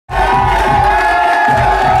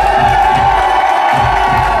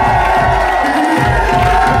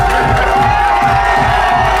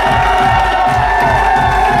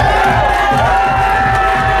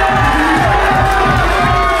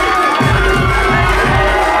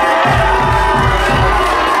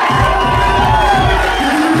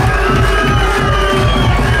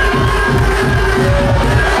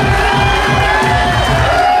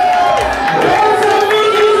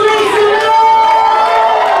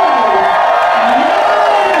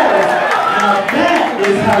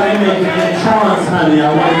started making me in trance, honey. I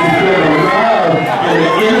wanted to feel the love and the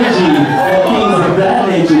energy and things of that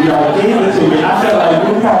nature. Y'all gave it to me. I felt like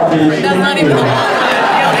RuPaul did.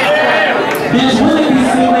 Bitch, wouldn't it be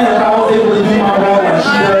singing if I was able to do my role like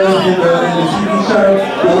she does in the TV show?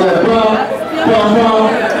 The little bump, bump, bump,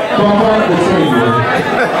 bump, bump between you.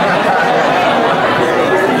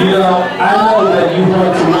 You know, I know that you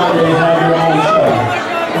want to one day have your own show.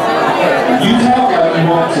 You talk like you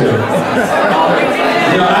want to.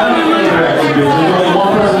 You know, I don't need to direct you, bitch. There's only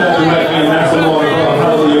one person that directs me, and that's the Lord above.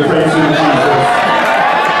 Hallelujah, praise to Jesus.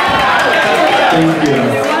 Thank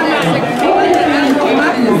you.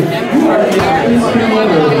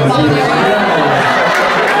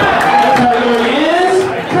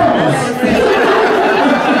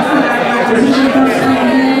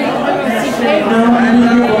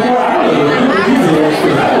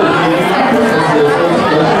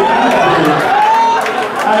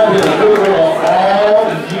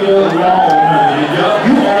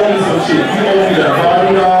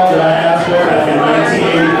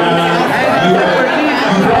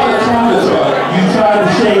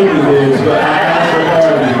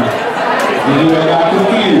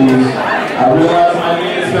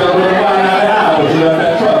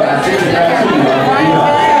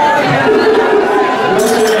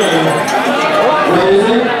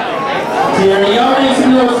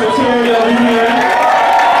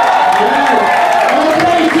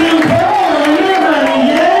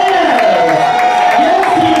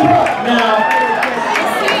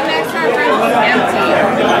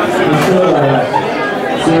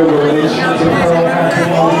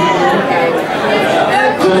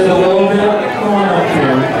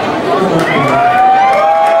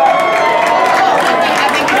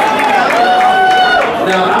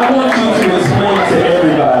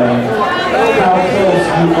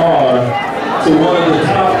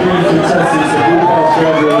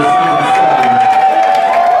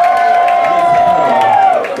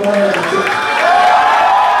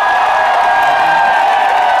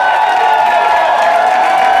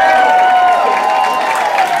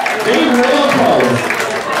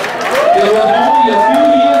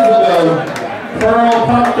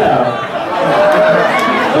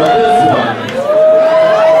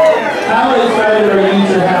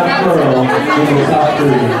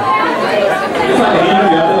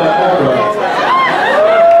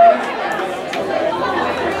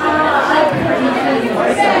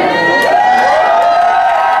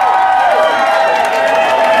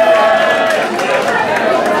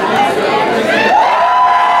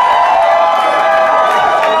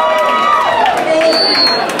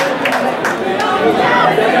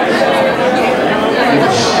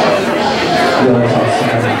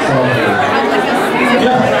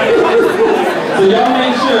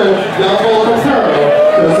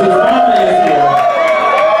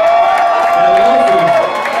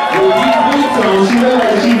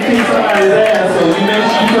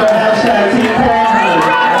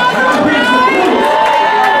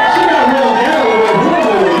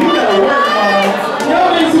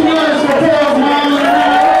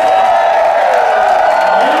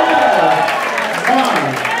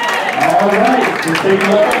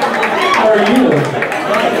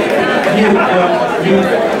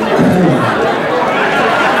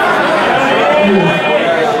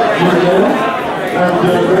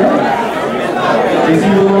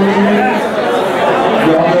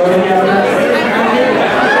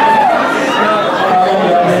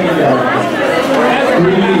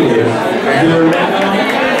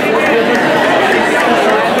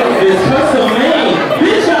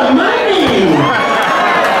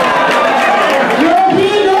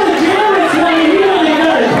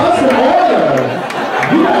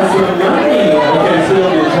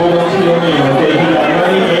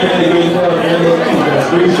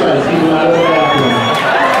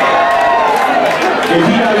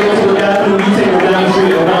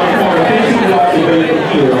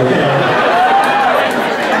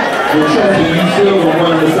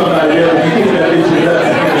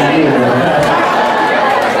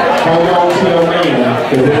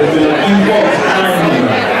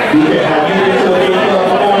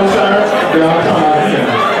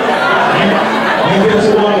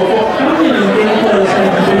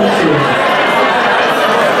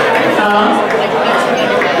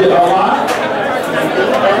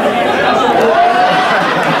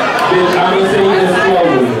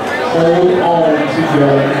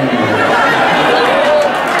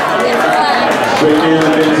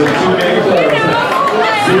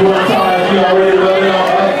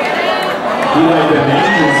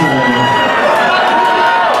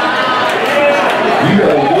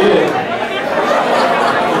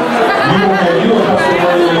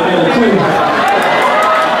 You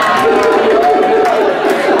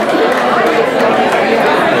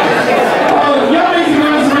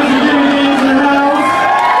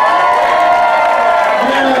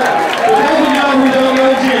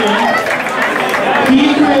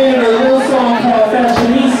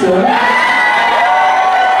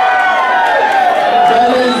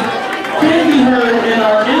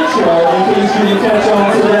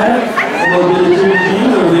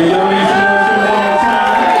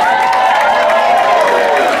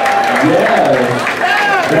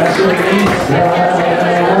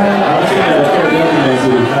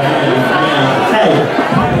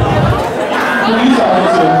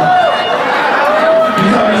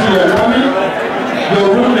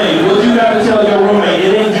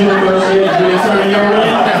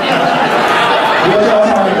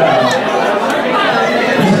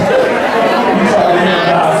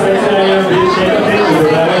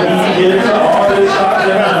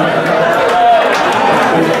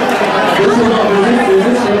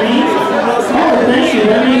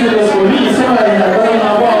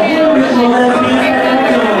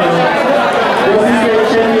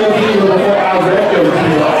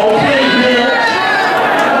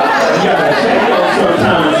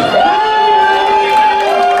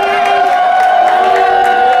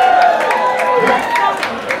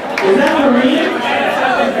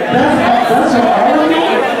That's for all of me?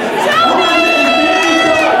 Oh my goodness,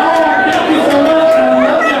 thank you so much. I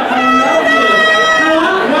love you.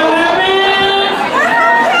 Huh? What happened?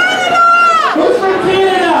 Who's from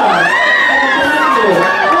Canada?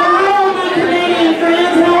 Hello, my Canadian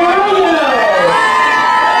friends. How are you?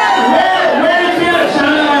 Where is Canada?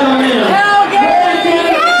 Shine a light on them.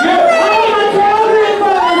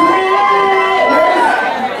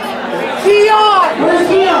 Where's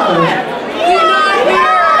Keon? He's not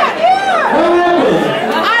here. What happened?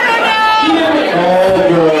 I don't know. Oh,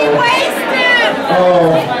 girl. He's wasted.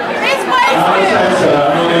 Oh. He's I was wasted.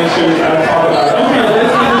 trying to make sure we gotta talk about it. Okay,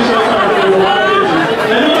 let's get the show started with a lot of pictures.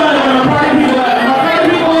 Anybody, when my party people at? My party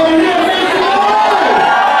people over here, make some noise!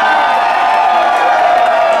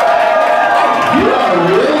 You are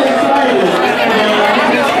really excited.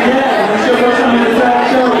 Yeah, it's your first time at the drag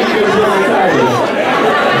show, you feel really excited.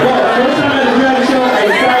 Well, first time at the drag show,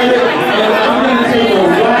 excited, and I'm gonna take a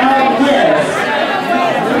wild guess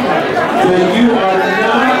that you are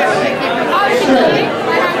not straight.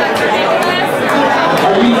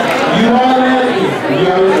 Are you are lesbian? You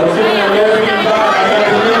are a lesbian guy. I got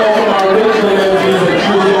the memo from our original lesbians that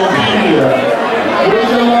you was gonna be here. Where's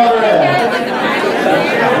your lover at?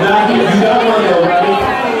 Now you got one though, right?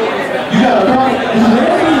 You got a problem? These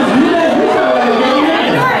lesbians, you sound like a gay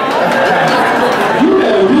man. You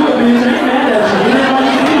better do it, bitch. I ain't mad at you. You know what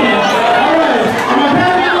you can. Alright, I'm gonna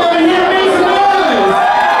pass you over here. Make some noise.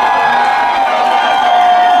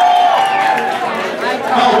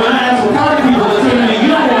 Oh, when I ask for party people to tell me you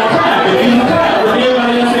don't want to clap, if you clap when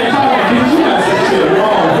everybody else ain't talking, bitch, you got some shit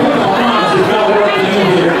wrong. Who's gonna promise it's not working you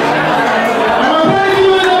here? I'm gonna put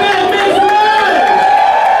you in the back, make some noise!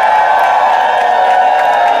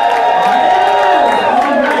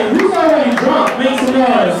 Alright, who's already drunk? Make some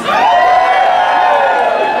noise.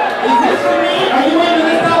 Is this for me? Are you waiting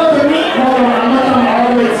this dollar for me? Hold on, I'm not coming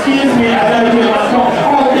all the way. Excuse me, I gotta get my phone.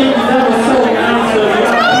 Oh, thank you, that was so nice of you.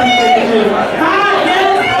 I appreciate you. Hi,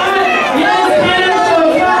 yes, Canada show.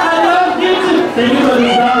 Yeah, I love you too. Thank you for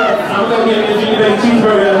this dollar. I'm gonna get me a Jimmy Bacon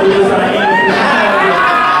cheeseburger after this. I ain't gonna have it.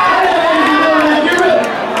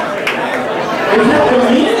 Is that for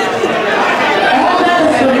me? All that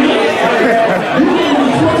is for me? You gave me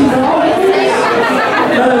 $20?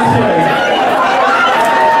 Let us pray.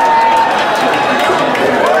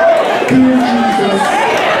 Dear Jesus,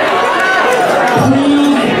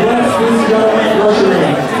 please bless this young man. What's your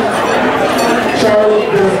name? Charlie,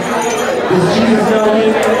 does Jesus know me?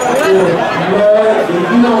 Good. Lord, if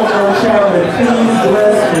you don't know Charlie, please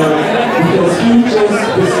bless him because he just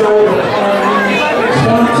bestowed upon me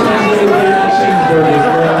 20 million cheeseburgers,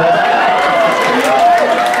 Lord.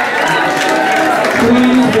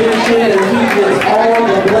 Please make sure that he gets all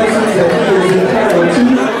the blessings that he is entitled to.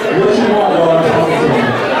 What you want, Lord, talk to him.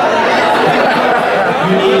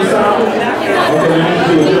 You need something? Okay, you need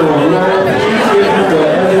to do a general. Lord, please give him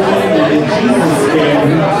whatever he needs. In Jesus' name,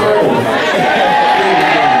 we pray.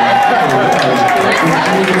 In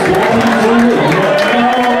Jesus' name, we do it one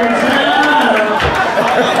more time.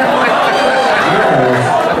 Yes.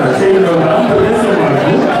 I'm taking over. I'm putting this in my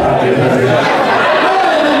boot pocket.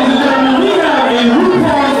 Alright, ladies and gentlemen, we have a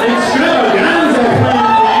RuPaul's extravaganza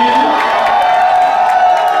planned for you.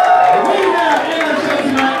 We have in the show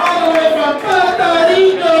tonight, all the way from Puerto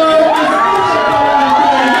Rico,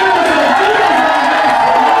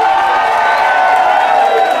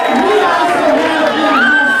 we also have in the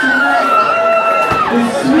house tonight the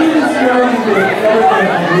sweetest girl you could have ever met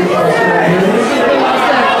on RuPaul's Drag Race.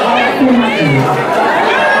 Thank you.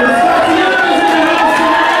 The Scotianas in the house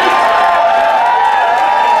tonight.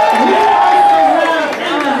 We also have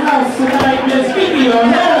in the house tonight Miss Micky in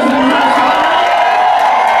the house tonight.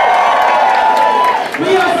 We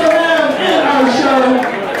also have in our show,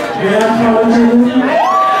 we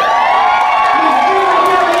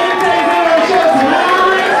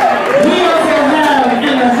also have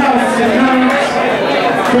in the house tonight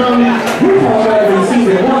from RuPaul's Drag Race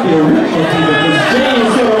Season 1, the original season, Miss James.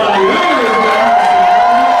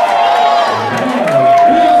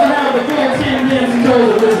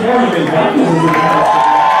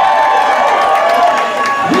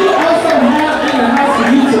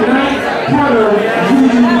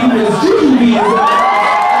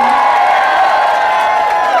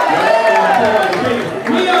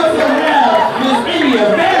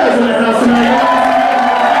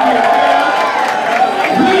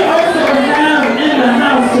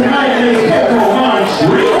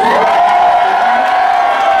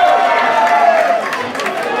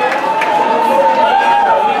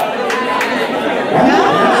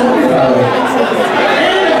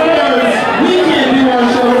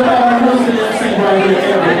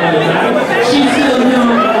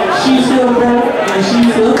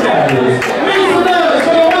 she's so fabulous.